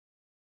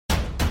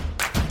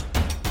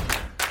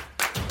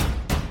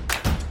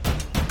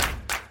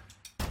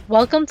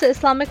Welcome to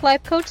Islamic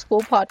Life Coach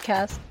School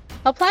podcast.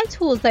 Apply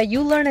tools that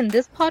you learn in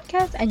this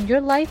podcast and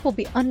your life will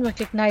be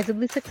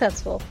unrecognizably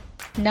successful.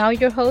 Now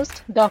your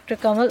host, Dr.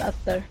 Kamal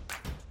Akhtar.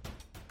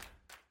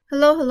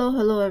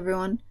 Hello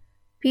everyone.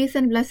 Peace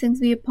and blessings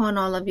be upon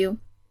all of you.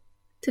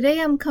 Today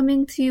I'm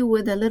coming to you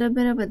with a little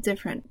bit of a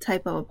different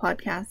type of a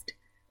podcast.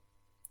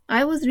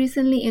 I was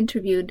recently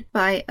interviewed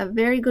by a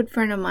very good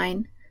friend of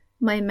mine,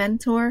 my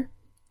mentor,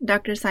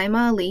 Dr.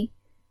 Saima Ali.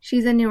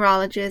 She's a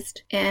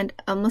neurologist and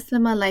a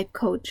Muslimah life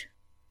coach.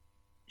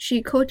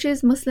 She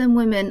coaches Muslim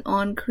women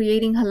on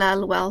creating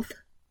halal wealth.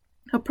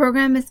 Her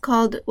program is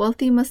called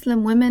Wealthy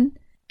Muslim Women,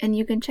 and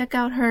you can check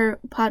out her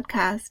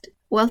podcast,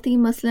 Wealthy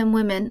Muslim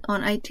Women,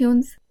 on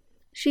iTunes.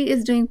 She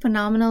is doing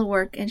phenomenal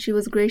work, and she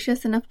was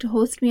gracious enough to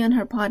host me on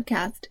her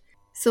podcast.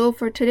 So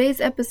for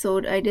today's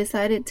episode, I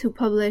decided to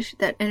publish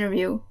that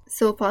interview.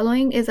 So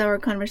following is our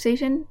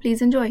conversation.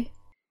 Please enjoy.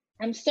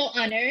 I'm so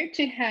honored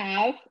to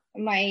have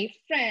my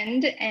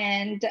friend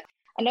and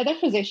another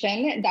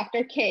physician,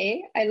 Dr.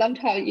 K. I loved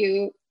how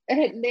you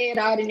lay it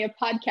out in your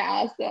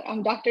podcast that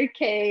I'm Dr.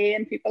 K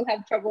and people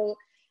have trouble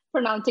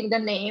pronouncing the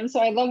name.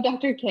 So I love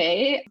Dr.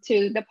 K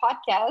to the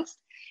podcast.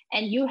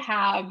 And you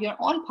have your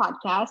own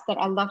podcast that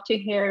I'd love to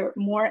hear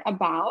more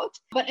about.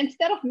 But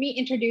instead of me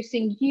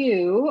introducing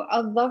you,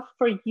 I'd love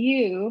for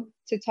you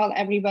to tell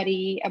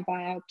everybody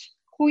about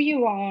who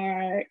you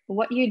are,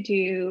 what you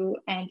do,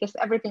 and just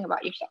everything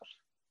about yourself.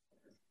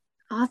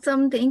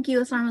 Awesome. Thank you.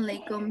 Assalamu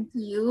alaikum to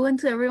you and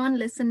to everyone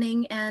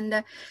listening.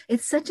 And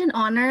it's such an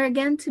honor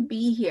again to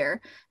be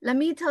here. Let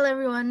me tell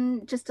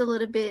everyone just a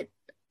little bit.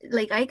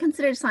 Like, I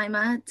consider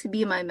Saima to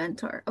be my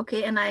mentor,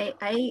 okay? And I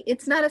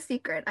it's not a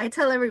secret. I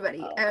tell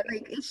everybody,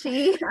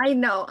 I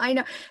know,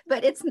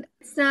 but it's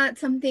not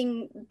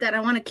something that I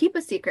want to keep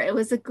a secret.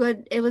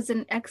 It was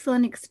an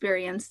excellent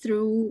experience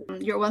through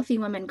your Wealthy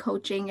Women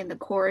coaching in the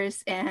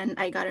course, and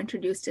I got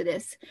introduced to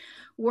this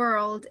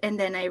world, and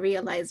then I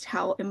realized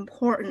how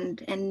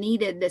important and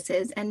needed this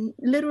is, and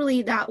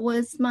literally that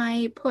was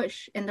my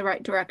push in the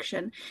right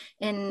direction.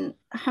 And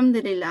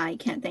alhamdulillah, I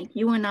can't thank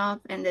you enough,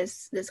 and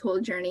this whole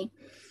journey.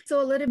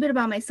 So a little bit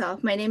about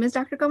myself. My name is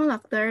Dr. Kamal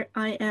Akhtar.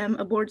 I am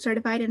a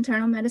board-certified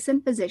internal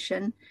medicine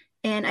physician,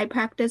 and I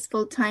practice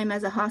full-time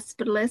as a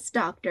hospitalist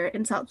doctor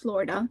in South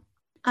Florida.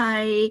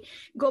 I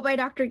go by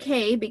Dr.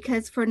 K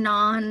because for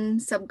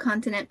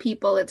non-subcontinent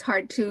people, it's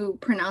hard to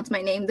pronounce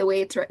my name the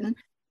way it's written.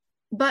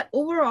 But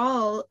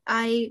overall,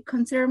 I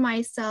consider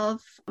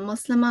myself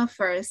Muslimah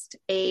first,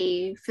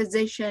 a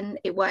physician,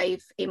 a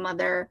wife, a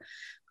mother,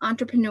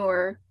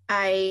 entrepreneur.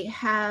 I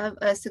have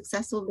a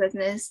successful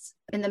business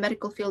in the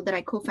medical field that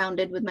I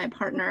co-founded with my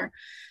partner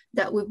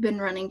that we've been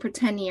running for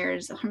 10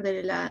 years,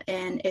 alhamdulillah,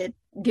 and it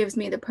gives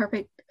me the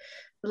perfect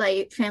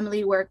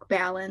family work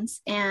balance.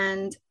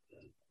 And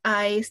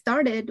I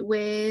started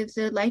with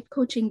the life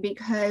coaching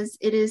because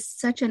it is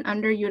such an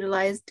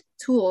underutilized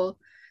tool,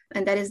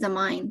 and that is the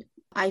mind.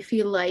 I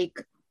feel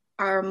like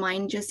our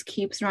mind just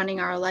keeps running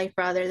our life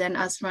rather than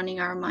us running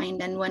our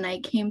mind. And when I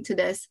came to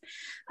this,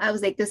 I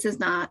was like, this is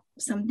not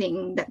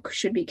something that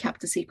should be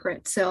kept a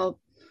secret. So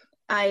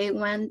I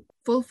went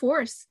full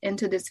force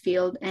into this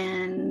field,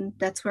 and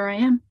that's where I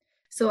am.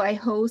 So I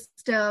host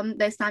the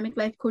Islamic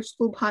Life Coach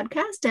School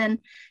podcast, and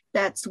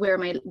that's where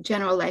my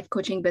general life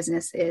coaching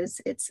business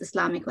is. It's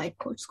Islamic Life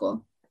Coach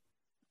School.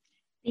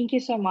 Thank you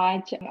so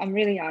much. I'm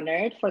really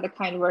honored for the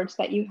kind words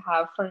that you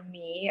have for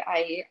me.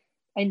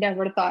 I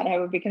never thought I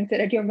would be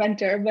considered your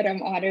mentor, but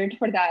I'm honored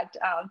for that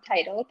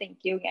title. Thank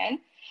you again.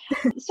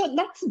 So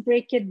let's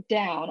break it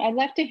down. I'd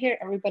love to hear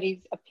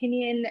everybody's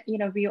opinion. You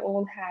know, we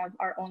all have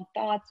our own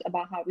thoughts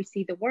about how we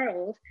see the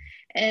world.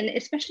 And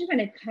especially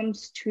when it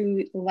comes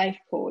to life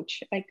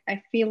coach, like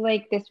I feel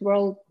like this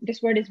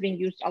word is being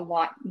used a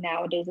lot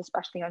nowadays,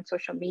 especially on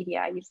social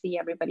media. You see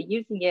everybody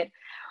using it.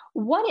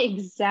 What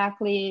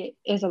exactly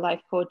is a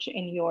life coach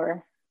in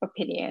your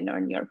opinion or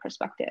in your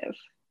perspective?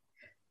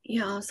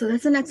 Yeah, so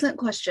that's an excellent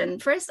question.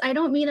 First, I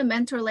don't mean a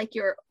mentor like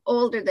you're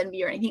older than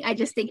me or anything. I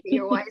just think that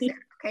you're wiser,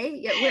 okay?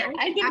 Yeah,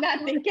 I did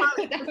not think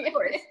of that. Of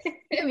course.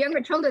 You have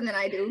younger children than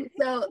I do.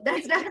 So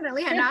that's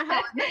definitely not how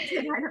I meant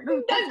it. I don't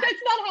know.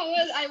 That's not how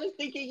I was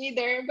thinking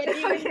either. But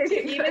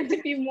even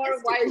to be more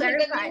wiser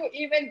than you,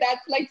 even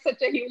that's like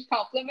such a huge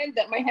compliment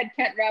that my head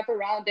can't wrap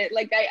around it.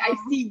 Like I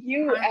see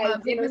you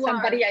as,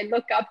 somebody I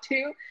look up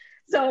to.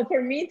 So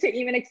for me to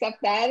even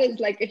accept that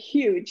is like a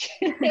huge.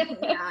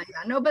 yeah.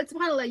 No, but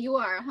subhanAllah, you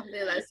are,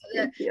 alhamdulillah.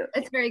 So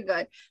that's very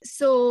good.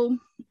 So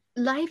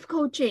life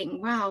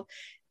coaching, wow.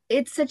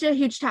 It's such a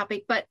huge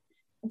topic, but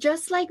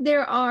just like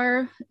there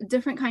are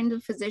different kinds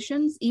of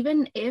physicians,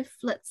 even if,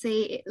 let's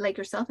say, like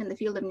yourself in the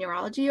field of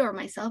neurology or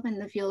myself in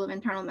the field of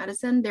internal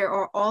medicine, there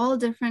are all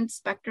different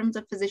spectrums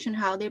of physician,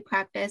 how they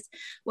practice,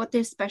 what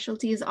their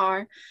specialties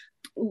are,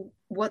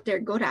 what they're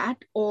good at,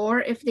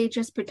 or if they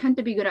just pretend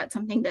to be good at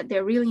something that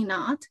they're really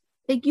not.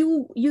 Like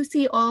you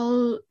see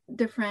all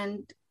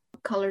different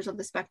colors of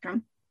the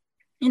spectrum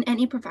in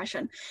any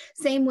profession.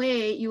 Same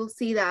way you'll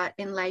see that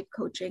in life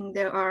coaching.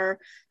 There are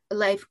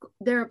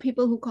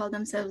people who call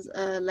themselves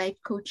life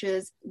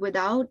coaches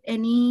without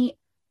any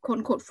quote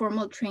unquote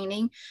formal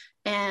training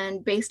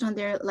and based on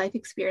their life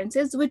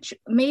experiences, which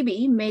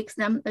maybe makes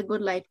them a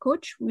good life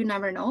coach. We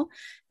never know.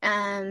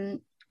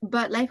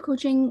 But life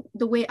coaching,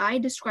 the way I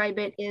describe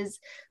it is,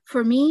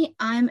 for me,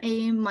 I'm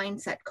a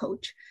mindset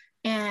coach,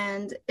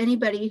 and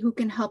anybody who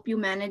can help you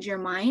manage your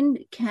mind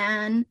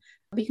can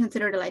be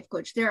considered a life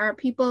coach. There are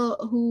people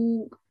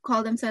who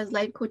call themselves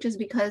life coaches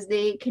because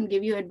they can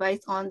give you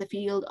advice on the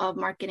field of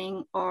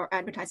marketing or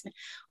advertisement.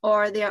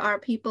 Or there are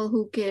people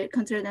who can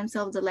consider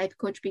themselves a life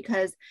coach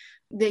because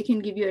they can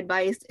give you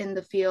advice in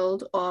the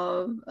field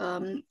of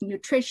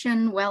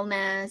nutrition,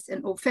 wellness,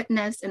 and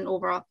fitness and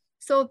overall.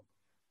 So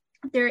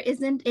there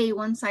isn't a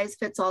one size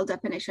fits all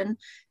definition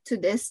to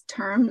this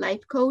term,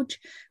 life coach.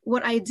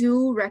 What I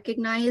do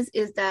recognize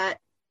is that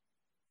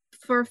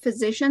for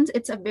physicians,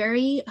 it's a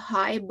very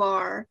high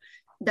bar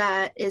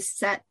that is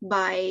set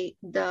by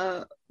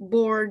the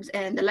boards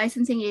and the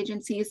licensing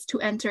agencies to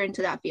enter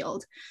into that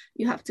field.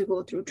 You have to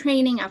go through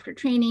training after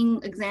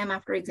training, exam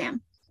after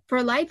exam.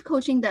 For life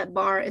coaching, that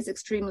bar is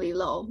extremely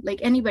low. Like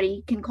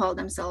anybody can call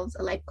themselves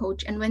a life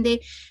coach. And when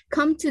they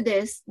come to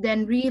this,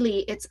 then really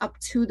it's up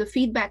to the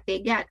feedback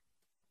they get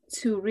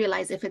to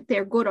realize if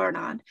they're good or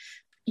not.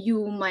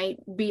 You might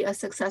be a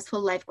successful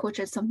life coach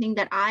at something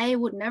that I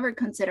would never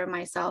consider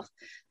myself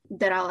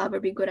that I'll ever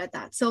be good at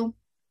that. So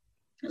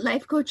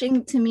life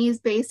coaching to me is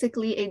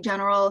basically a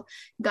general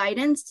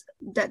guidance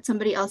that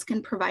somebody else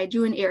can provide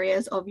you in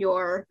areas of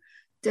your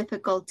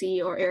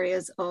difficulty or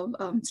areas of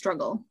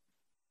struggle.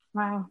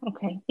 Wow.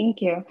 Okay.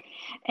 Thank you.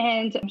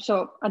 And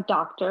so a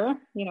doctor,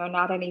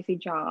 not an easy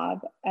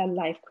job, a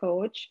life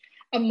coach,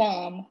 a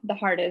mom, the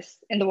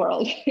hardest in the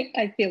world.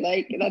 I feel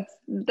like that's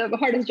the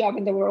hardest job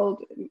in the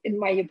world, in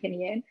my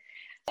opinion.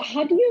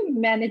 How do you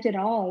manage it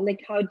all?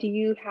 Like, how do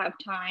you have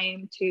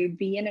time to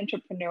be an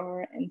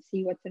entrepreneur and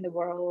see what's in the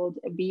world,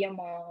 be a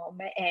mom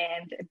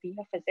and be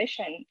a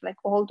physician? Like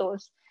all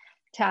those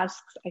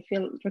tasks, I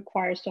feel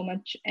require so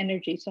much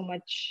energy, so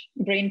much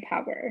brain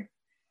power.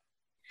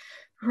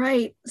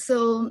 Right.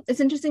 So it's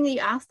interesting that you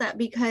asked that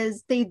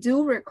because they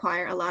do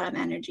require a lot of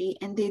energy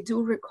and they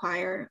do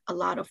require a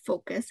lot of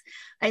focus.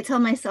 I tell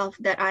myself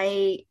that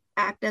I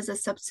act as a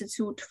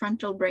substitute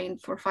frontal brain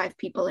for 5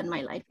 people in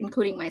my life,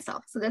 including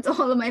myself. So that's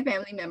all of my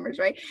family members,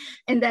 right?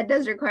 And that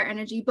does require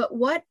energy. But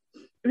what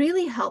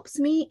really helps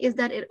me is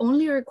that it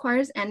only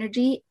requires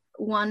energy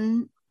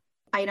one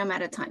item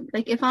at a time.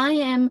 Like if I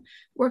am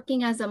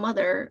working as a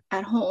mother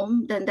at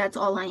home, then that's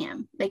all I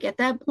am. Like at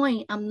that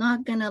point, I'm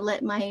not going to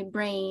let my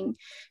brain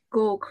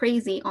go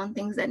crazy on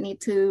things that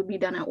need to be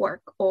done at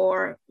work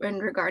or in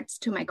regards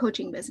to my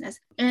coaching business.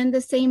 And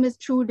the same is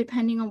true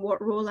depending on what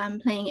role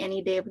I'm playing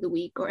any day of the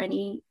week or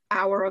any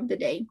hour of the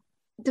day.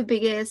 The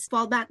biggest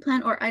fallback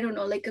plan, or I don't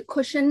know, like a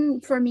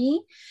cushion for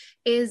me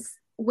is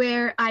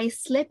where I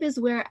slip is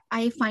where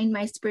I find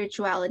my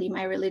spirituality,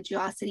 my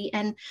religiosity.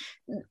 And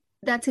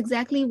that's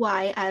exactly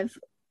why I've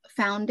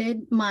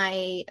founded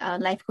my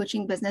life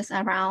coaching business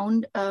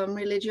around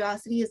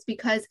religiosity, is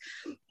because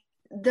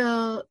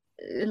the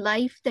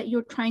life that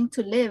you're trying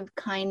to live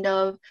kind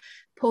of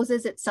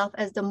poses itself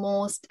as the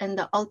most and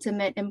the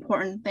ultimate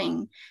important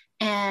thing.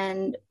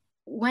 And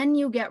when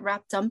you get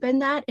wrapped up in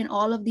that, in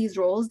all of these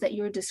roles that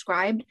you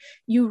described,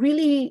 you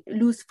really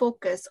lose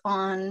focus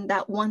on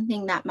that one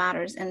thing that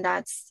matters, and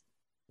that's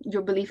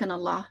your belief in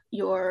Allah,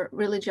 your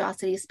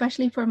religiosity.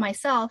 Especially for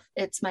myself,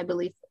 it's my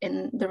belief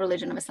in the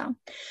religion of Islam.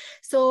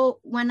 So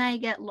when I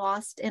get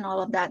lost in all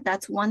of that,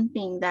 that's one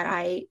thing that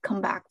I come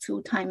back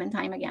to time and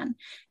time again.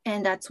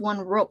 And that's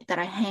one rope that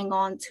I hang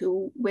on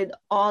to with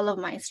all of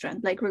my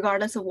strength, like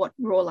regardless of what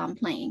role I'm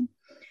playing.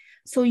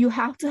 So you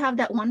have to have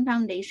that one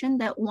foundation,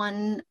 that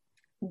one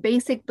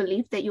basic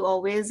belief that you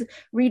always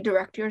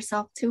redirect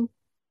yourself to.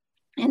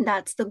 And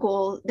that's the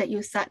goal that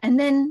you set. And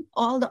then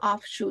all the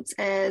offshoots,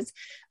 as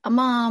a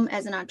mom,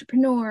 as an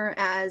entrepreneur,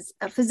 as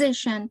a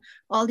physician,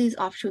 all these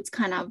offshoots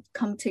kind of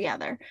come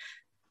together.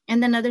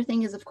 And then another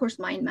thing is, of course,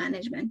 mind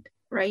management,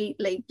 right?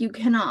 Like you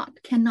cannot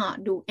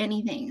do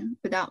anything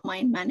without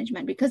mind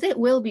management because it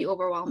will be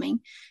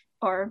overwhelming,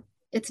 or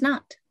it's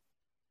not.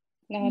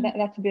 No,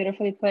 that's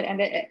beautifully put.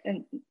 And it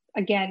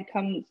again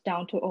comes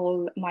down to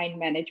all mind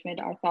management,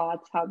 our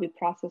thoughts, how we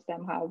process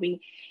them, how we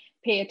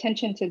pay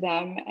attention to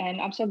them.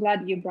 And I'm so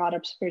glad you brought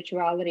up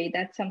spirituality.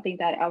 That's something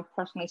that I've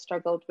personally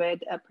struggled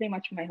with pretty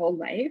much my whole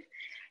life.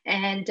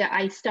 And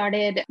I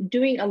started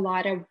doing a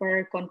lot of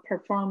work on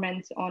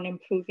performance, on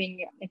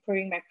improving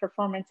my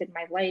performance in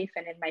my life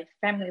and in my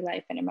family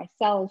life and in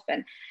myself.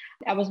 And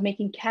I was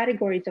making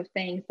categories of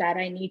things that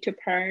I need to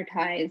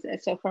prioritize.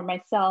 So for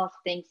myself,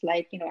 things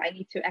like, I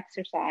need to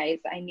exercise,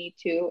 I need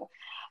to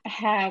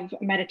have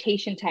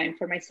meditation time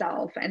for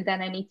myself, and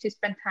then I need to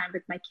spend time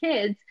with my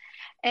kids.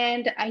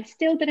 And I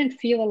still didn't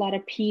feel a lot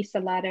of peace, a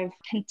lot of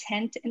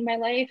content in my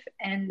life.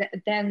 And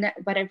then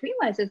what I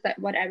realized is that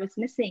what I was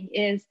missing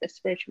is the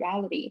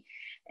spirituality.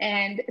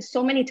 And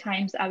so many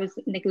times I was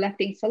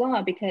neglecting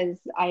Salah because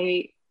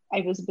I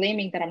I was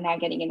blaming that I'm not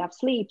getting enough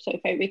sleep. So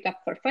if I wake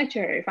up for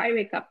Fajr, if I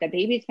wake up, the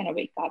baby's going to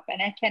wake up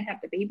and I can't have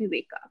the baby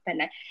wake up.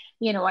 And,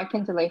 I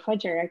can delay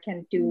Fajr. I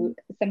can do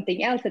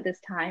something else at this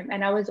time.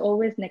 And I was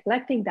always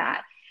neglecting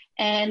that.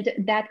 And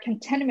that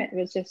contentment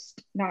was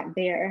just not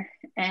there.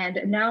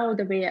 And now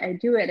the way I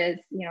do it is,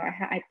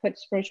 I put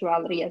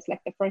spirituality as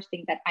like the first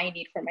thing that I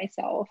need for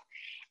myself,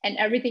 and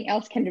everything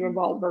else can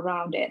revolve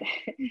around it.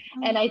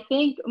 Mm-hmm. And I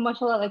think,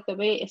 mashallah, like the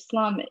way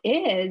Islam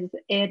is,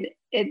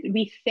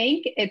 we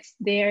think it's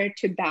there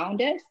to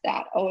bound us,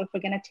 that, if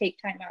we're going to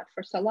take time out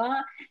for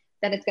salah,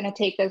 that it's going to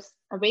take us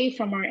away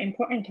from our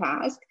important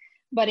task.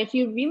 But if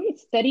you really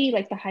study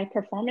like the high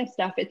performance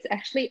stuff, it's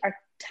actually our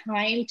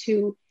time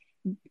to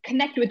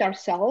connect with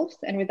ourselves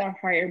and with our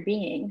higher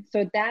being.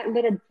 So that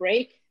little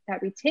break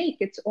that we take,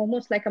 it's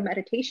almost like a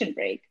meditation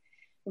break,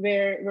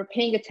 where we're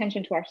paying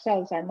attention to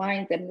ourselves, our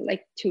minds, and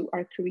like to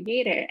our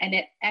creator, and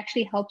it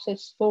actually helps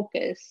us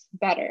focus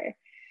better.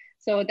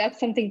 So that's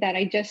something that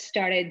I just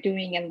started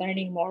doing and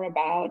learning more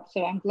about.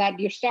 So I'm glad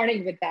you're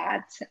starting with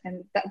that,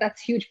 and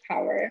that's huge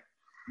power.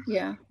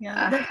 Yeah.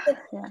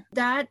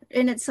 That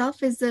in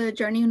itself is a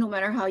journey, no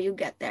matter how you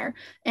get there.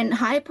 And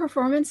high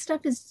performance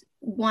stuff is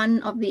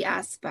one of the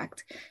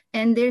aspects.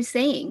 And they're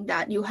saying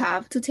that you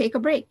have to take a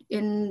break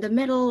in the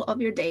middle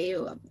of your day,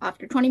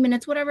 after 20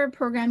 minutes, whatever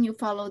program you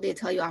follow. They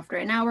tell you after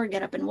an hour,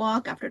 get up and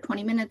walk. After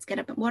 20 minutes, get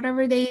up and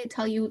whatever. They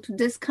tell you to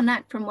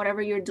disconnect from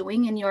whatever you're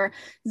doing in your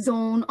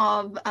zone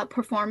of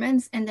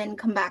performance and then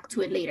come back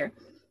to it later.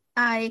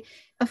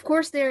 Of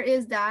course, there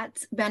is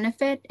that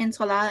benefit in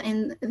salah,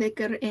 in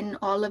dhikr, in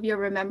all of your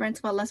remembrance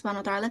of Allah subhanahu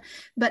wa ta'ala,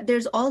 but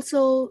there's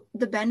also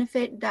the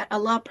benefit that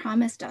Allah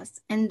promised us.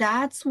 And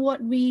that's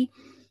what we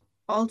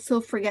also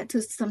forget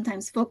to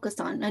sometimes focus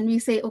on. And we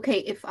say, okay,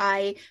 if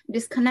I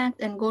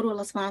disconnect and go to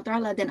Allah subhanahu wa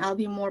ta'ala, then I'll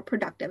be more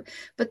productive.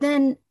 But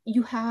then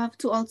you have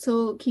to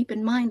also keep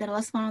in mind that Allah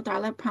subhanahu wa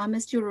ta'ala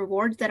promised you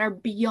rewards that are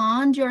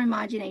beyond your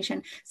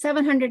imagination,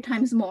 700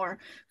 times more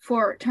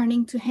for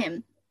turning to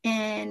Him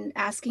and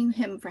asking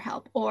Him for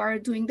help, or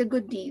doing the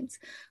good deeds,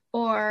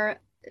 or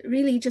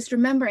really just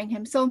remembering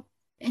Him. So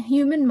a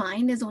human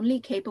mind is only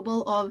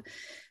capable of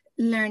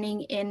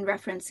learning in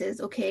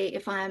references. Okay,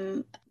 if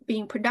I'm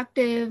being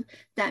productive,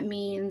 that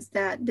means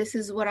that this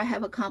is what I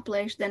have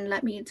accomplished, then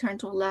let me turn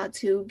to Allah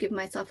to give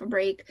myself a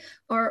break,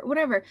 or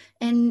whatever.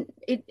 And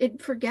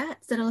it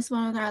forgets that Allah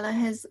subhanahu wa ta'ala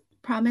has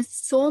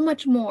promised so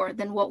much more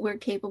than what we're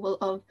capable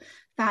of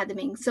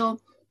fathoming.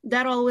 So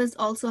that always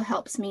also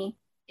helps me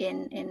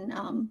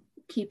in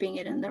keeping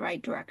it in the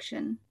right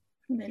direction.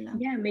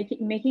 Yeah,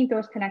 making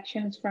those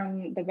connections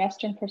from the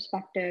Western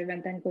perspective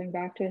and then going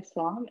back to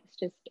Islam is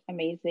just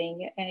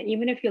amazing. And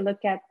even if you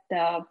look at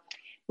the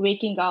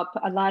waking up,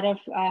 a lot of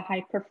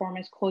high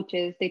performance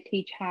coaches, they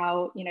teach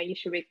how,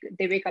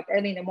 they wake up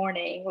early in the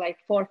morning, like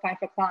 4 or 5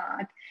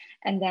 o'clock,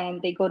 and then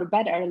they go to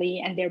bed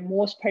early and they're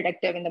most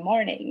productive in the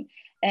morning.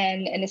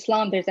 And in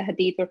Islam, there's a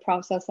hadith where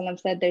Prophet ﷺ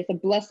said there's a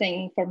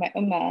blessing for my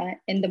ummah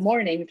in the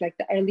mornings, like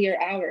the earlier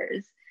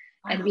hours.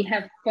 Wow. And we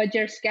have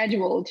Fajr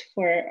scheduled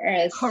for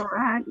us.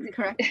 Correct.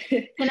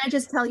 Can I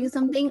just tell you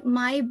something?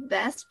 My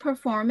best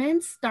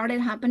performance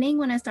started happening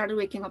when I started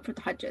waking up for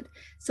the Tahajjud.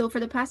 So for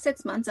the past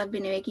 6 months, I've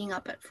been waking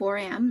up at 4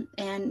 a.m.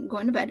 and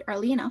going to bed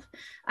early enough.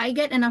 I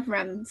get enough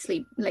REM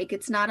sleep. Like,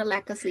 it's not a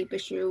lack of sleep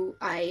issue.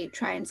 I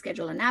try and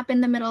schedule a nap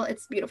in the middle.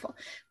 It's beautiful.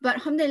 But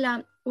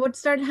alhamdulillah, what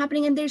started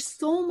happening, and there's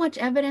so much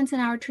evidence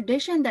in our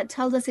tradition that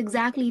tells us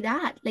exactly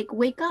that, like,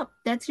 wake up,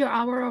 that's your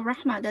hour of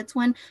rahmah. That's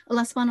when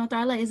Allah subhanahu wa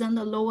ta'ala is on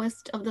the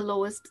lowest of the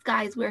lowest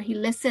skies, where He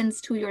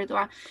listens to your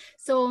dua.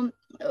 So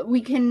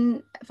we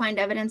can find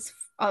evidence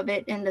of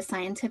it in the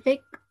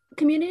scientific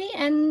community,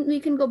 and we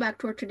can go back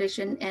to our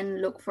tradition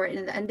and look for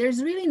it and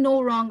there's really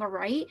no wrong or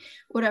right,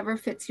 whatever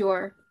fits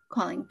your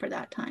calling for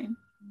that time.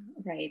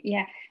 Right.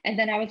 Yeah. And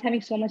then I was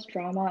having so much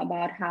drama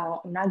about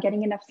how I'm not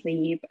getting enough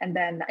sleep. And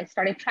then I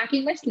started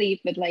tracking my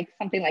sleep with like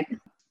something like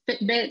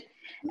Fitbit.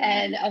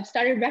 And I've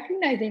started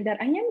recognizing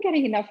that I am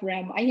getting enough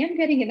REM. I am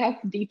getting enough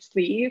deep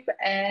sleep.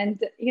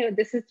 And,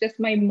 this is just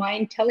my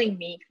mind telling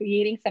me,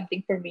 creating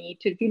something for me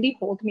to really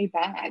hold me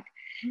back.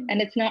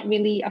 And it's not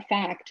really a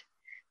fact.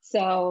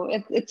 So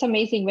it's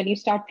amazing when you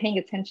start paying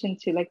attention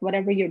to like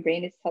whatever your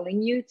brain is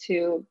telling you,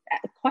 to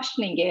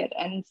questioning it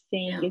and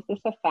saying, is this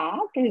a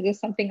fact or is this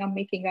something I'm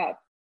making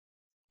up?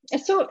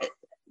 So,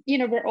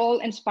 we're all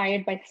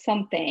inspired by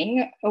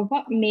something.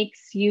 What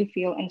makes you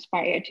feel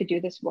inspired to do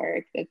this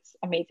work? It's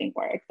amazing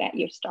work that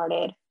you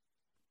started.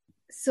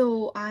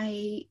 So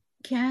I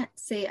can't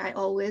say I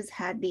always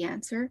had the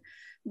answer,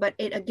 but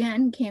it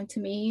again came to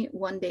me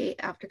one day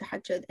after the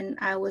Tahajjud, and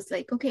I was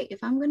like, okay,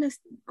 if I'm going to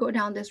go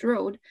down this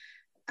road,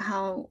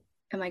 how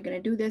am I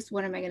going to do this?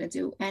 What am I going to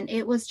do? And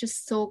it was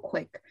just so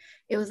quick.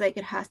 It was like,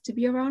 it has to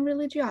be around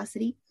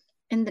religiosity.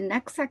 And the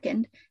next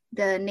second,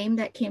 the name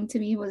that came to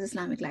me was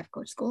Islamic Life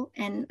Coach School.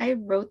 And I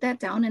wrote that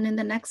down. And in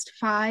the next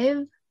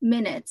 5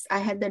 minutes, I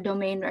had the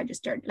domain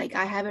registered. Like,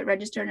 I have it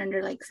registered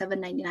under like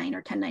 $7.99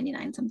 or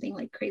 $10.99, something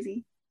like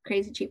crazy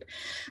cheap.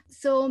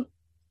 So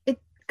it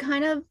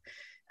kind of,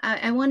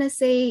 I want to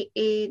say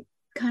it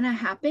kind of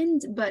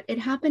happened, but it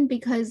happened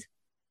because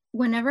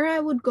whenever I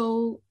would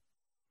go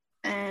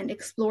and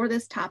explore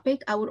this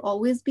topic, I would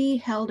always be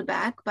held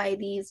back by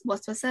these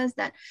waswasas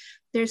that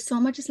there's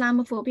so much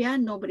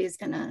Islamophobia, nobody's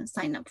gonna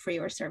sign up for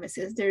your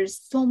services. There's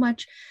so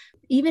much,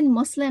 even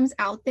Muslims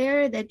out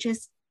there that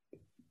just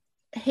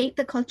hate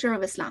the culture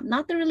of Islam,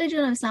 not the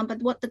religion of Islam,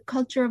 but what the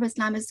culture of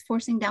Islam is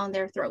forcing down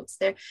their throats.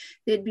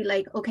 They'd be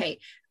like, okay,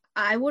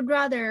 I would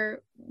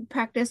rather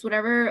practice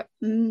whatever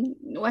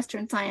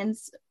Western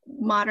science,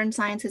 modern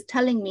science is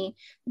telling me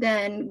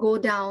than go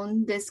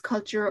down this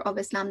culture of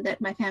Islam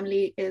that my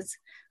family is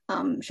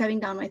shoving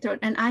down my throat.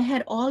 And I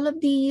had all of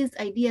these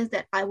ideas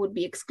that I would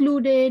be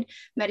excluded,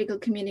 medical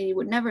community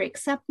would never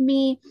accept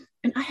me.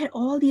 And I had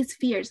all these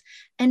fears,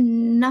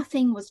 and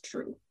nothing was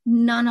true,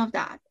 none of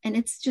that. And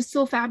it's just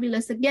so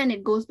fabulous. Again,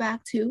 it goes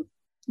back to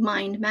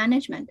mind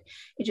management.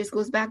 It just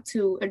goes back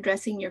to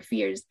addressing your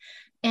fears.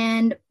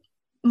 And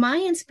my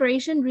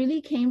inspiration really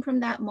came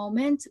from that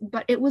moment,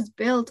 but it was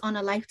built on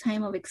a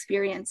lifetime of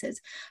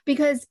experiences,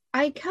 because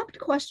I kept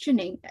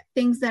questioning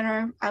things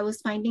that I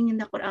was finding in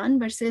the Quran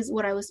versus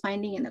what I was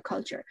finding in the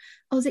culture.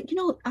 I was like,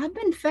 I've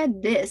been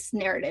fed this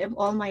narrative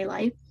all my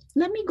life.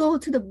 Let me go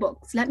to the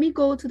books. Let me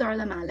go to the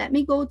ulama. Let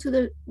me go to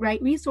the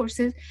right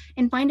resources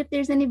and find if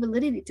there's any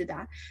validity to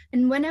that.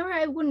 And whenever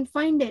I wouldn't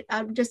find it,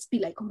 I would just be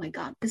like, oh my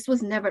God, this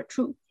was never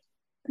true.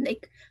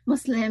 Like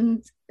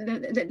Muslims,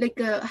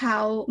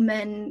 how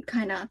men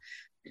kind of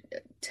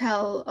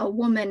tell a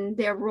woman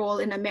their role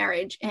in a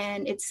marriage,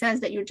 and it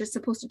says that you're just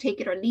supposed to take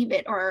it or leave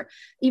it, or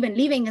even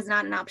leaving is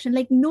not an option.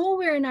 Like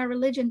nowhere in our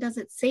religion does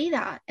it say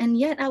that. And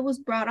yet I was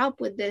brought up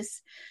with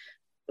this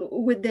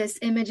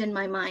image in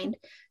my mind.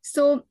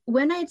 So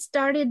when I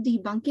started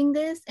debunking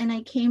this and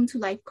I came to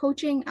life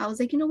coaching, I was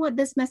like, you know what,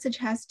 this message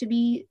has to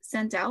be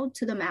sent out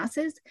to the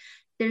masses.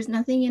 There's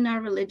nothing in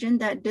our religion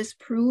that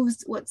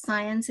disproves what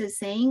science is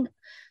saying.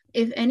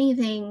 If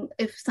anything,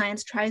 if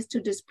science tries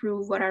to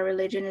disprove what our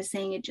religion is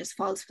saying, it just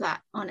falls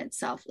flat on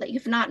itself. Like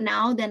if not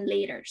now, then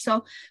later.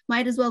 So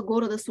might as well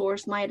go to the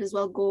source, might as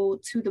well go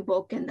to the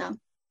book and the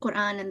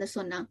Quran and the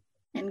Sunnah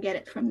and get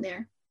it from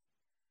there.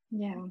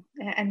 Yeah,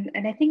 and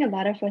I think a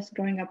lot of us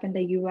growing up in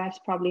the US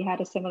probably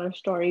had a similar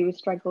story. We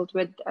struggled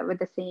with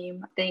the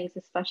same things,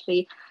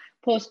 especially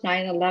post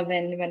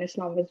 9/11 when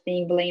Islam was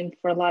being blamed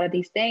for a lot of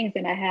these things.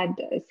 And I had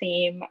the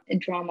same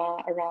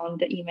drama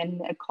around even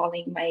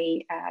calling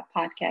my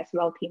podcast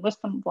Wealthy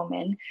Muslim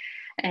Woman.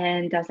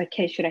 And I was like,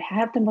 okay, should I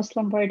have the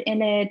Muslim word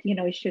in it?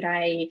 Should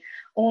I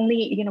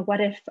only, what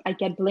if I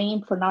get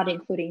blamed for not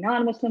including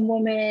non-Muslim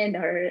women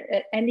or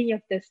any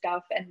of this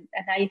stuff? And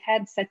I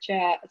had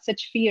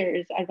such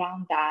fears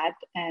around that.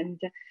 And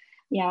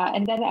yeah,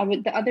 and then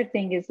the other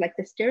thing is like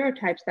the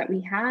stereotypes that we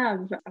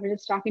have. I was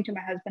just talking to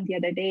my husband the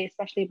other day,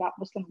 especially about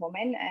Muslim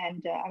women.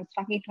 And I was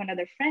talking to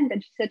another friend,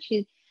 and she said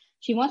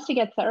she wants to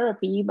get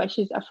therapy, but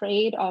she's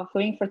afraid of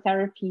going for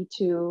therapy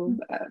to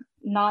a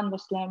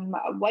non-Muslim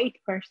white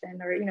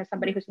person or,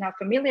 somebody who's not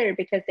familiar,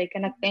 because they're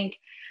going to think,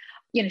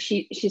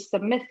 she's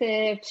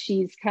submissive.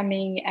 She's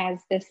coming as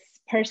this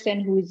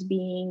person who's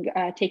being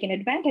taken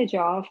advantage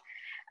of.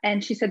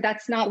 And she said,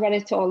 that's not what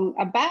it's all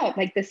about.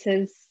 Like, this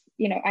is,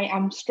 I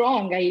am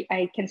strong.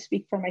 I can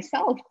speak for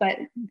myself, but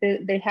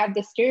they have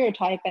this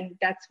stereotype, and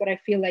that's what I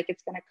feel like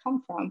it's going to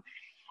come from.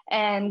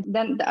 And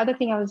then the other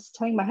thing I was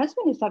telling my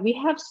husband is that we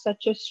have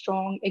such a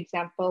strong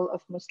example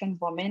of Muslim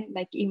women.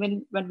 Like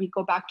even when we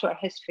go back to our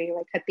history,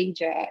 like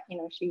Khadija,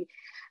 Khadija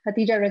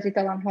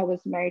Radhiyallahu anha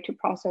was married to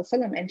Prophet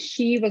ﷺ, and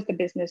she was the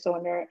business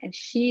owner, and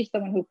she's the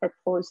one who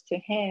proposed to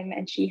him.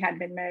 And she had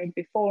been married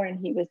before, and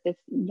he was this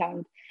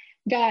young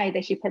guy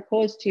that she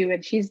proposed to.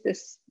 And she's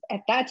this,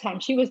 at that time,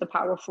 she was the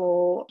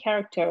powerful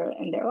character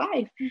in their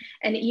life.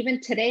 And even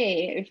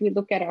today, if we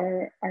look at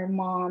our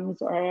moms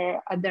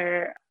or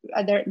other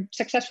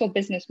successful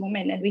business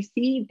women, and we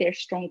see their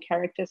strong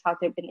characters, how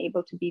they've been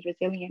able to be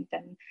resilient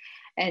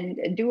and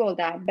do all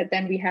that. But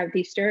then we have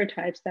these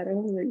stereotypes that,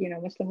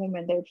 Muslim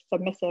women, they're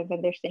submissive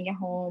and they're staying at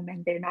home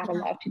and they're not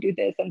allowed to do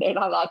this and they're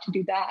not allowed to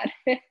do that.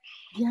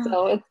 Yeah.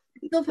 So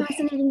it's so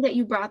fascinating that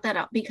you brought that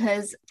up,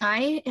 because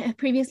I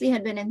previously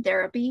had been in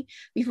therapy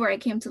before I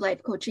came to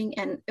life coaching.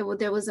 And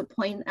there was a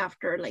point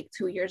after like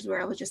 2 years where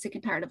I was just sick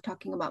and tired of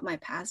talking about my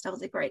past. I was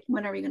like, right,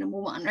 when are we going to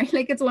move on? Right.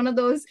 Like it's one of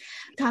those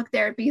talk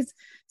therapies.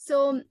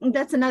 So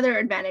that's another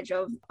advantage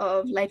of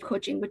life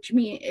coaching, which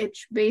it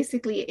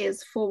basically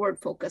is forward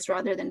focus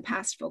rather than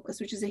past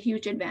focus, which is a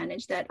huge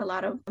advantage that a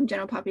lot of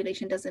general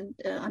population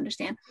doesn't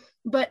understand.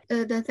 But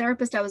the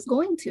therapist I was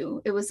going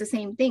to, it was the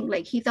same thing.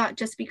 Like he thought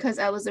just because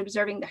I was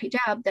observing the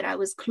hijab that I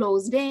was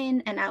closed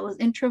in and I was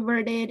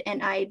introverted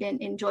and I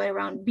didn't enjoy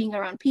being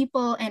around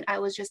people, and I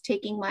was just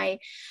taking my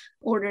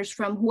orders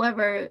from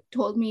whoever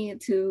told me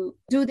to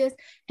do this.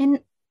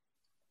 And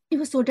it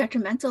was so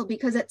detrimental,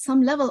 because at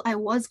some level I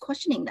was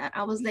questioning that.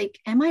 I was like,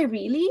 am I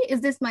really? Is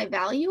this my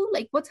value?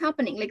 Like what's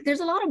happening? Like there's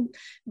a lot of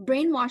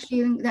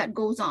brainwashing that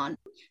goes on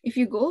if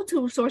you go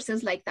to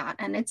sources like that,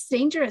 and it's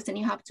dangerous, and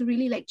you have to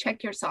really like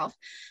check yourself.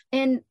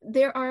 And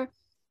there are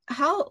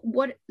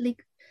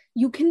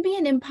you can be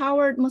an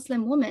empowered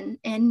Muslim woman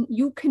and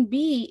you can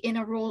be in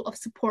a role of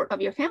support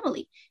of your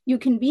family. You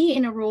can be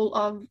in a role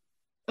of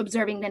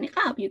observing the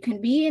niqab. You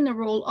can be in a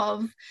role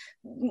of,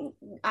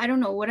 I don't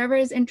know, whatever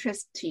is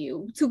interest to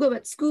you,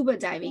 scuba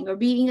diving or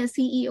being a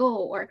CEO,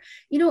 or,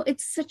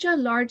 it's such a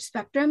large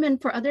spectrum.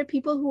 And for other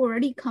people who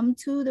already come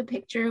to the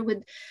picture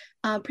with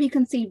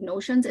preconceived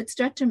notions, it's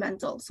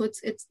detrimental. So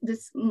it's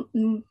this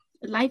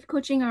life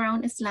coaching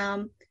around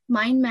Islam,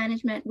 mind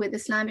management with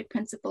Islamic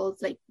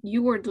principles like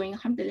you were doing,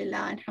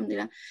 alhamdulillah,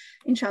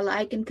 inshallah,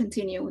 I can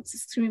continue. It's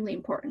extremely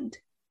important.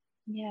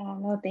 Yeah,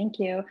 no, thank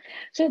you.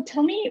 So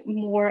tell me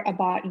more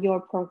about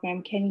your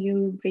program. Can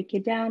you break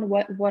it down?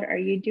 What are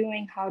you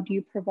doing? How do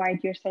you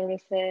provide your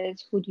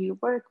services? Who do you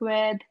work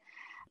with?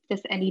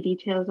 Just any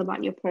details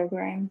about your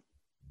program.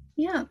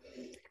 Yeah.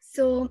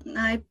 So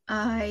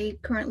I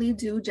currently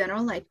do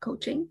general life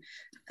coaching.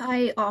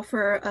 I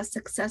offer a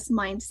success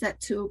mindset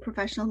to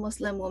professional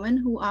Muslim women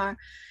who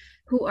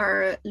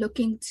are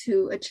looking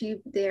to achieve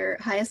their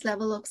highest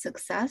level of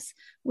success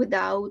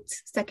without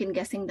second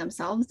guessing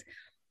themselves,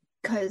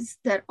 because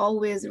that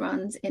always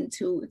runs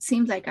into, it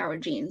seems like, our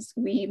genes.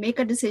 We make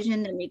a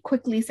decision and we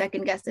quickly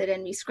second guess it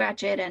and we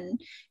scratch it,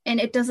 and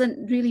it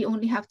doesn't really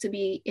only have to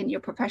be in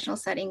your professional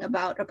setting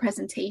about a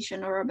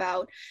presentation or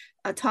about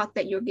a talk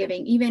that you're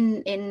giving.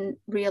 Even in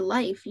real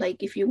life,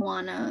 like if you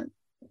want to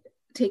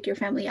take your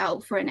family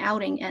out for an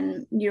outing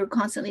and you're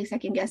constantly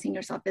second guessing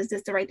yourself, is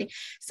this the right thing?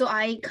 So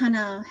I kind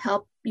of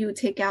help you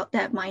take out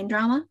that mind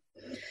drama.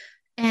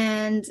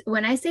 And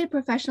when I say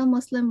professional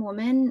Muslim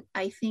woman,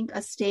 I think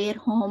a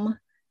stay-at-home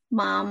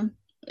mom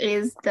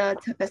is the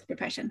toughest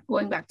profession,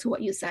 going back to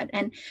what you said.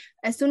 And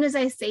as soon as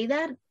I say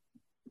that,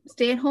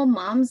 stay-at-home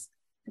moms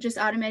just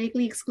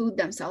automatically exclude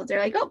themselves. They're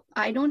like, oh,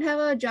 I don't have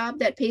a job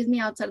that pays me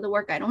outside of the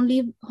work. I don't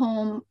leave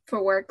home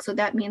for work, so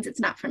that means it's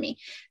not for me.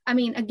 I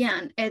mean,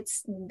 again,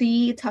 it's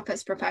the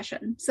toughest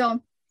profession.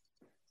 So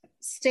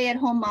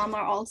stay-at-home mom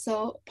are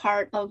also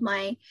part of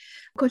my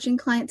coaching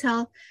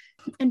clientele.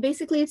 And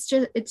basically,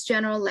 it's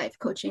general life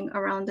coaching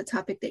around the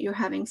topic that you're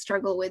having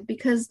struggle with,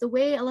 because the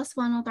way Allah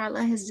subhanahu wa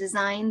ta'ala has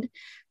designed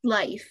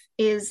life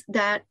is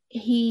that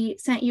He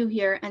sent you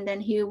here and then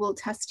He will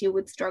test you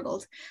with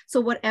struggles. So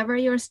whatever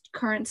your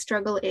current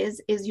struggle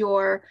is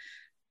your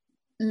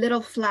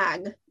little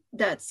flag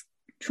that's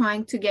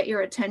trying to get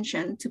your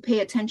attention, to pay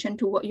attention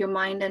to what your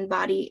mind and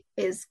body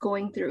is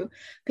going through,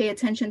 pay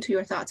attention to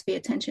your thoughts, pay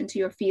attention to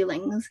your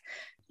feelings.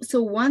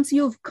 So once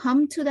you've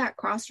come to that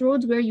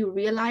crossroads where you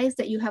realize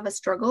that you have a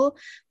struggle,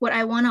 what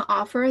I want to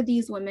offer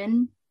these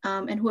women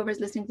and whoever's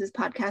listening to this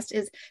podcast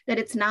is that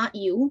it's not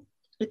you.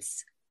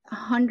 It's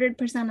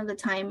 100% of the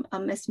time a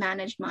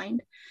mismanaged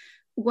mind.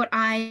 What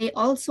I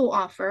also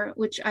offer,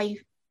 which I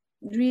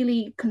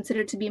really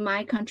consider to be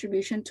my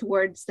contribution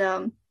towards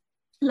the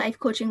life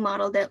coaching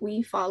model that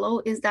we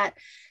follow, is that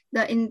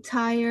the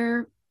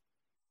entire,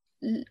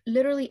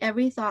 literally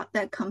every thought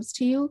that comes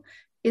to you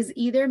is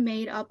either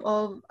made up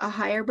of a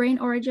higher brain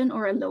origin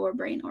or a lower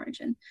brain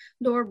origin.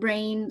 Lower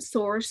brain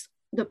source,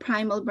 the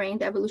primal brain,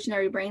 the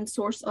evolutionary brain,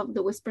 source of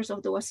the whispers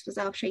of the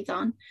waswasa of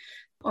shaitan,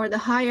 or the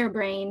higher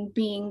brain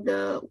being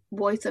the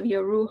voice of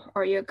your ruh,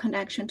 or your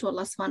connection to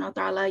Allah subhanahu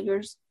wa ta'ala,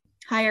 your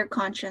higher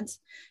conscience,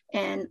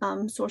 and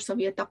source of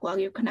your taqwa,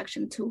 your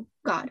connection to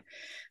God.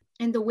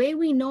 And the way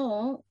we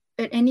know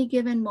at any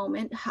given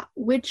moment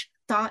which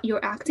thought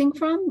you're acting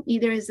from,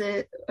 either is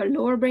a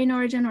lower brain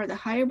origin or the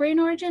higher brain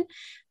origin,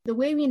 the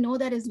way we know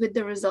that is with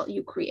the result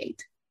you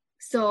create.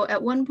 So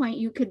at one point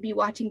you could be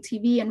watching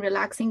TV and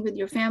relaxing with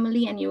your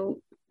family and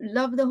you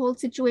love the whole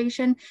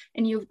situation,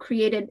 and you've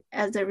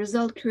as a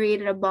result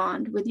created a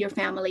bond with your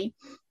family.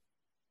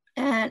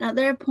 At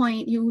another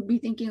point, you would be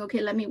thinking, okay,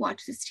 let me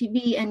watch this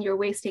TV, and you're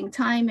wasting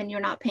time and you're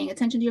not paying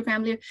attention to your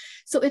family.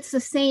 So it's the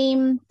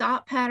same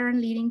thought pattern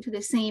leading to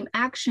the same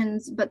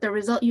actions, but the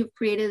result you've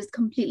created is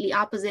completely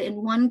opposite.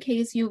 In one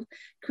case, you've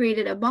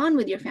created a bond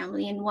with your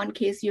family. In one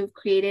case, you've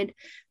created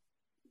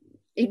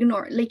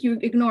you're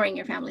ignoring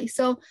your family.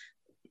 So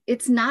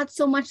it's not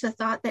so much the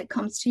thought that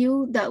comes to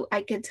you that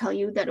I could tell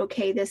you that,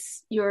 okay,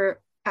 you're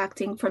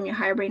acting from your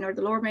higher brain or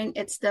the lower brain.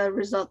 It's the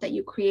result that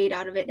you create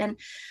out of it. And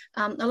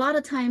a lot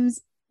of times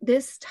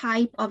this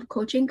type of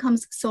coaching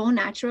comes so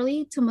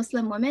naturally to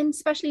Muslim women,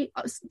 especially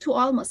to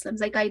all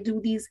Muslims. Like I do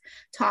these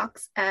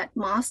talks at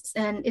mosques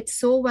and it's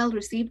so well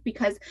received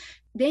because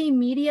they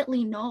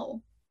immediately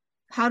know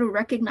how to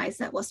recognize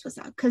that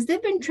waswasa, because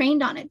they've been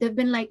trained on it. They've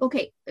been like,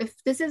 okay, if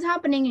this is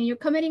happening and you're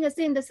committing a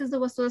sin, this is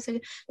the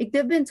waswasa. Like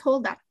they've been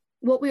told that.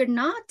 What we're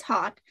not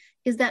taught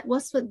is that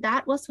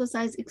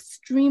waswasa is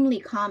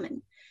extremely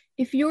common.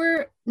 If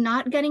you're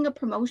not getting a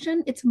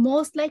promotion, it's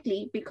most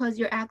likely because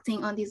you're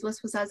acting on these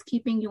waswasas,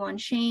 keeping you on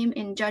shame,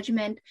 in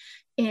judgment,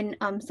 in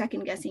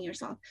second guessing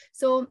yourself.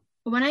 So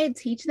when I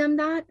teach them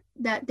that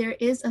there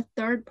is a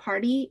third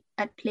party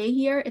at play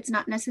here, it's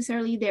not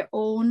necessarily their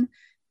own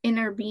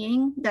inner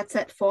being that's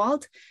at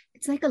fault.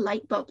 It's like a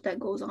light bulb that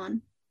goes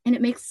on, and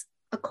it makes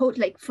a coach,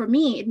 like for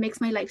me, it makes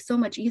my life so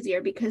much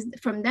easier, because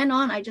from then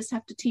on, I just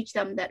have to teach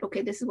them that,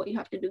 okay, this is what you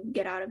have to do,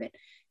 get out of it.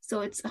 So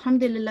it's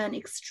alhamdulillah an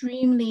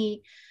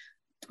extremely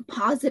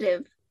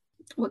positive,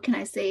 what can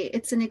I say?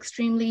 It's an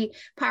extremely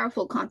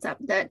powerful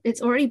concept that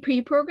it's already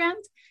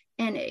pre-programmed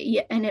and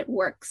it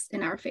works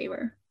in our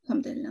favor.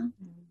 Alhamdulillah.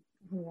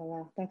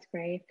 Well, that's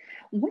great.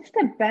 What's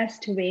the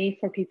best way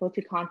for people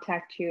to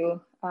contact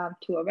you?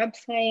 To a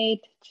website,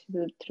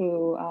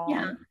 through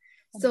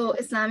So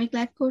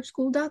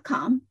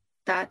IslamicLifeCoachSchool.com.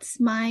 That's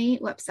my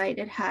website.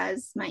 It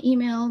has my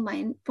email,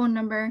 my phone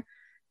number.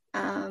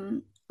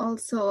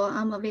 Also,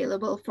 I'm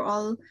available for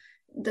all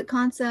the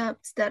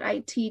concepts that I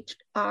teach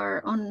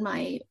are on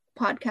my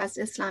podcast,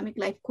 Islamic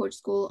Life Coach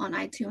School, on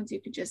iTunes.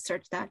 You could just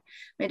search that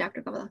by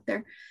Dr. Kaval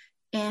Akhtar.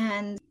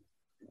 And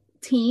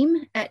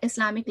team at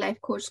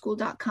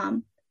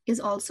IslamicLifeCoachSchool.com is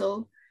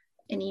also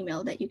an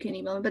email that you can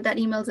email, but that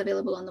email is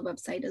available on the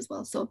website as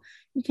well. So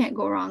you can't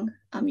go wrong.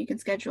 You can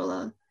schedule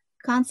a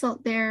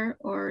consult there,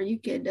 or you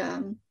could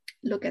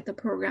look at the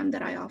program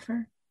that I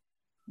offer.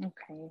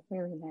 Okay,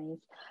 really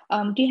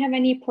nice. Do you have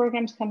any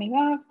programs coming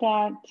up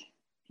that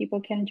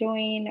people can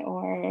join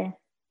or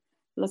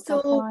look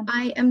up on?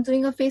 I am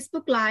doing a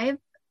Facebook Live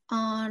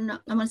on, I'm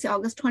going to say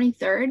August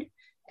 23rd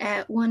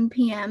at 1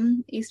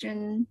 p.m.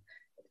 Eastern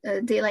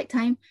Daylight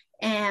Time.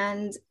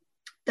 And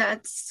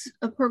that's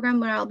a program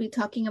where I'll be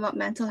talking about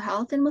mental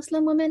health in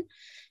Muslim women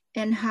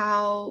and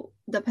how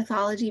the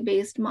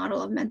pathology-based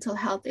model of mental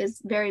health is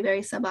very,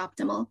 very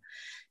suboptimal.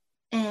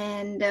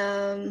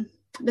 And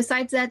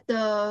besides that,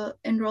 the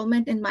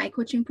enrollment in my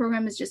coaching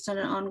program is just on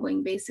an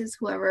ongoing basis.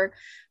 Whoever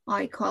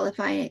I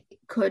qualify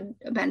could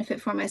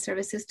benefit from my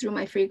services through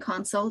my free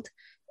consult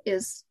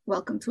is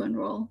welcome to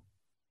enroll.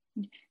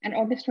 And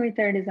August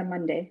 23rd is a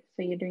Monday.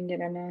 So you're doing it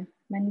on a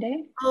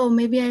Monday? Oh,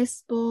 maybe I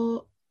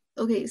spoke.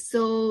 Okay,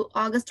 so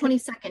August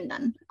 22nd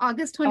then.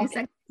 August 22nd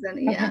Okay. Then,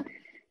 yeah.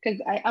 Because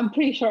I'm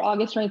pretty sure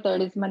August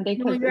 23rd is Monday.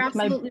 No, you're it's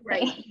absolutely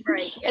right.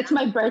 Right. Yeah. It's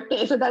my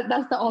birthday, so that's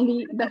the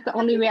only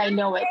way I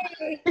know it.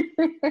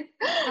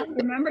 I'll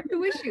remember to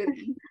wish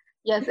you.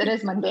 Yes, it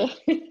is Monday.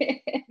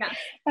 Yeah.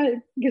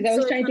 Because I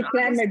was trying to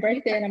plan August my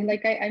birthday, and I'm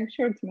like, I'm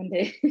sure it's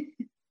Monday.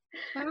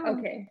 Wow.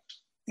 Okay.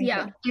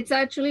 Yeah, it's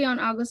actually on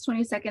August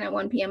 22nd at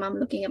 1 p.m. I'm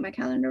looking at my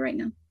calendar right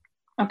now.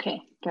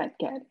 Okay, good.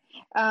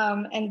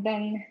 And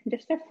then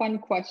just a fun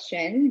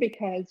question,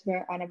 because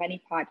we're on a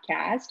money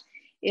podcast.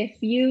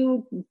 If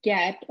you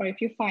get, or if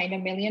you find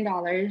 $1 million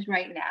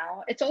right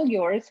now, it's all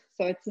yours.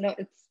 So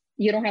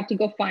you don't have to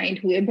go find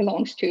who it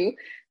belongs to,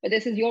 but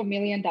this is your $1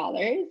 million.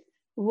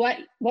 What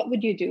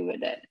would you do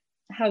with it?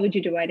 How would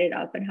you divide it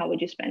up, and how would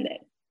you spend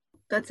it?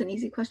 That's an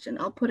easy question.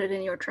 I'll put it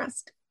in your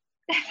trust.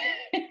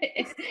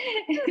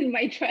 In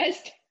my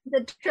trust?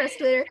 The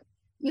trust where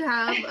you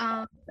have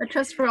a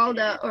trust for all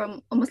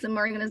the Muslim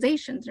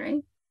organizations,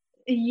 right?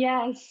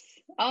 Yes.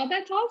 Oh,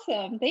 that's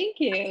awesome. Thank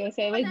you.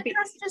 So let's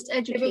just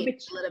educate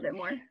a little bit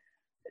more.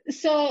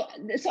 So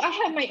I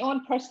have my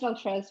own personal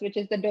trust, which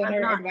is the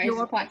donor advice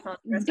fund.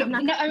 It's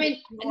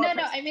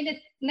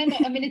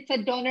a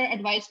donor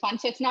advice fund,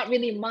 so it's not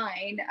really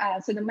mine.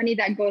 So the money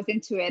that goes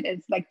into it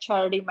is like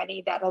charity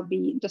money that'll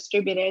be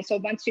distributed. So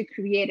once you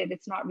create it,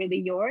 it's not really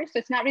yours. So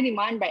it's not really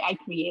mine, but I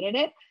created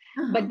it.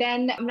 Uh-huh. But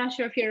then I'm not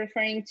sure if you're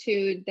referring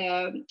to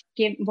the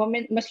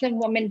Muslim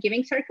Women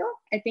Giving Circle.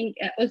 I think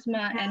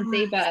Uzma and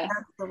Zeba.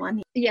 That's the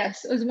one.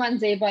 Yes, Uzma and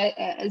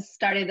Zeba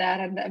started that,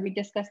 and we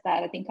discussed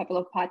that I think a couple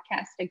of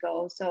podcasts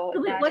ago. So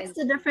what's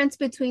the difference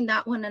between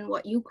that one and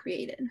what you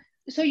created?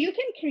 So you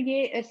can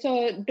create,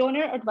 so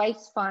donor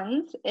advice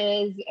funds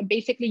is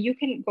basically you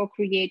can go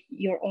create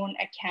your own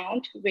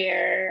account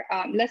where,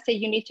 let's say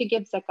you need to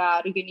give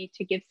zakat or you need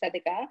to give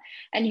sadaqah,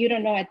 and you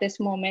don't know at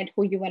this moment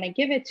who you want to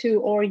give it to,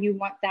 or you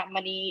want that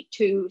money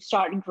to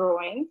start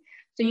growing.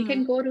 So you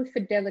can go to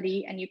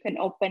Fidelity and you can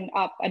open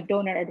up a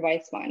donor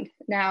advice fund.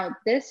 Now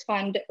this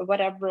fund,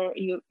 whatever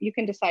you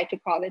can decide to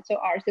call it. So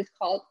ours is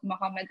called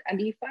Muhammad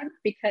Ali Fund,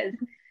 because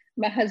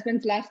my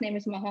husband's last name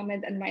is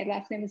Muhammad and my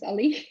last name is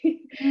Ali.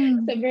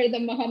 So we're the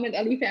Muhammad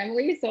Ali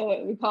family.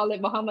 So we call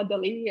it Muhammad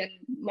Ali, and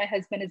my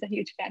husband is a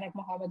huge fan of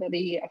Muhammad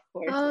Ali, of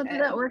course. Oh,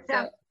 that worked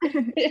out.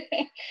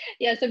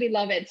 Yeah, so we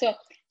love it.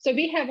 So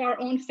we have our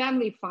own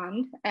family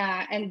fund,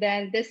 and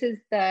then this is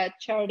the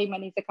charity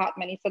money, zakat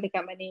money,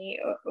 sadaqah money,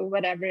 or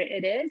whatever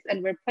it is,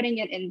 and we're putting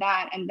it in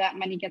that, and that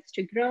money gets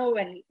to grow,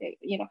 and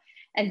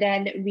and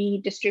then we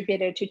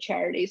distribute it to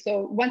charity.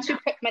 So once you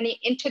put money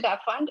into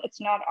that fund,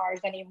 it's not ours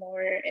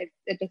anymore.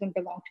 It doesn't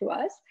belong to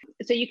us.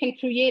 So you can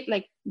create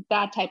like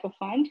that type of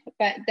fund,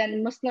 but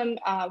then Muslim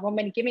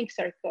Women Giving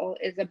Circle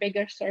is a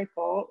bigger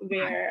circle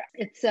where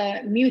it's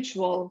a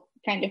mutual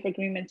kind of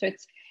agreement. So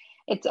it's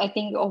I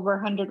think over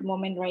 100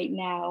 women right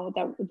now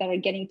that are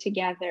getting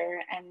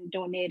together and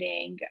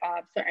donating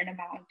a certain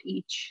amount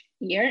each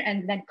year,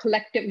 and then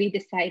collectively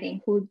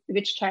deciding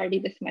which charity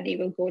this money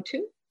will go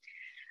to.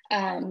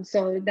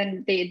 So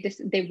then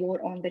they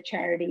vote on the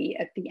charity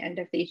at the end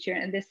of each year,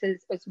 and this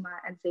is Uzma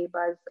and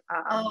Zeba's.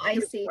 I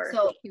see.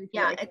 So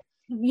yeah,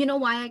 you know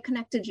why I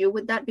connected you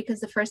with that?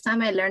 Because the first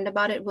time I learned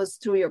about it was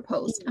through your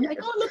post. I'm like,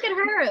 oh, look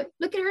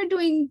at her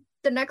doing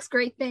the next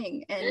great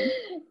thing, and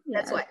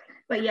that's why.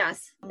 But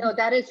yes. No,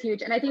 that is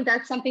huge. And I think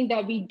that's something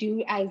that we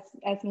do as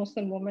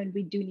Muslim women,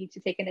 we do need to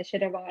take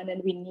initiative on,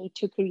 and we need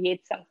to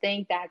create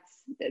something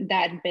that's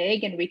that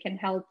big and we can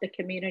help the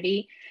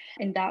community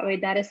in that way.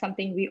 That is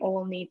something we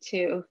all need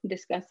to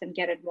discuss and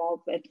get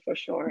involved with for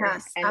sure.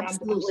 Yes, and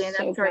absolutely. I'm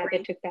so glad they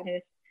took that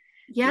in.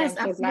 Yes,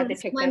 I'm so glad they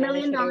took my that $1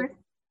 million. initiative.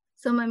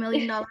 So my $1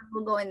 million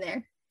will go in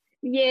there.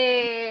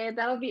 Yay,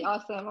 that'll be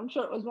awesome. I'm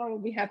sure Uzma will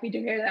be happy to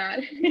hear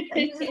that.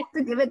 You just have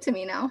to give it to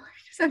me now.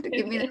 You just have to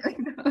give me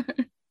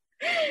the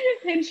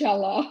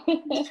Inshallah.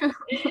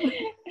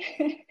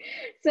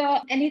 So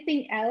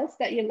anything else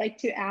that you'd like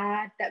to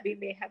add that we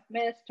may have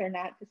missed or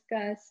not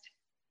discussed?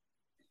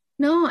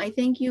 No, I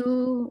think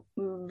you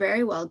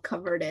very well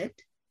covered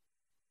it.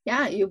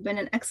 Yeah, you've been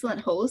an excellent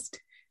host.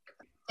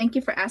 Thank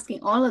you for asking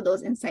all of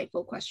those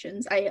insightful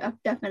questions. I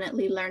have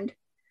definitely learned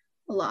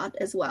a lot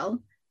as well.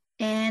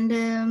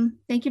 And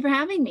thank you for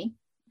having me.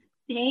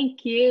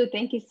 Thank you.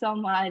 Thank you so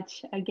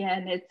much.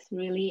 Again, it's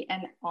really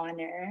an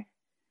honor.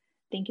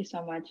 Thank you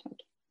so much.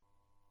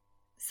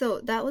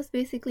 So that was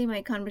basically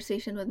my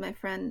conversation with my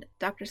friend,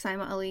 Dr.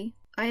 Saima Ali.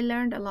 I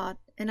learned a lot,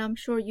 and I'm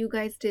sure you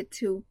guys did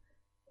too.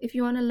 If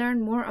you want to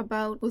learn more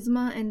about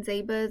Uzma and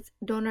Zaiba's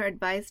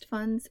donor-advised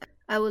funds,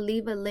 I will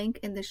leave a link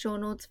in the show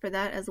notes for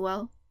that as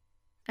well.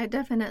 I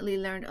definitely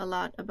learned a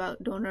lot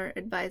about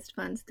donor-advised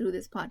funds through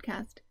this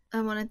podcast.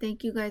 I want to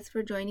thank you guys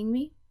for joining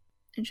me.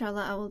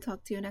 Inshallah, I will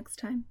talk to you next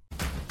time.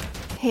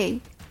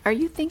 Hey, are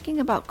you thinking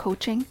about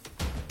coaching?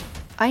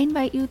 I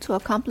invite you to a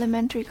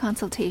complimentary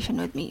consultation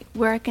with me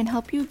where I can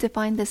help you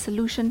define the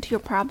solution to your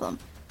problem,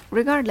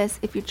 regardless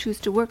if you choose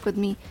to work with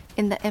me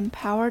in the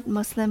Empowered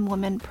Muslim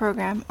Women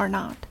program or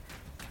not.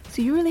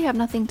 So you really have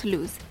nothing to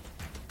lose.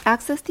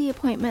 Access the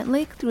appointment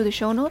link through the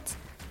show notes,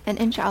 and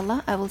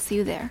inshallah, I will see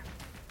you there.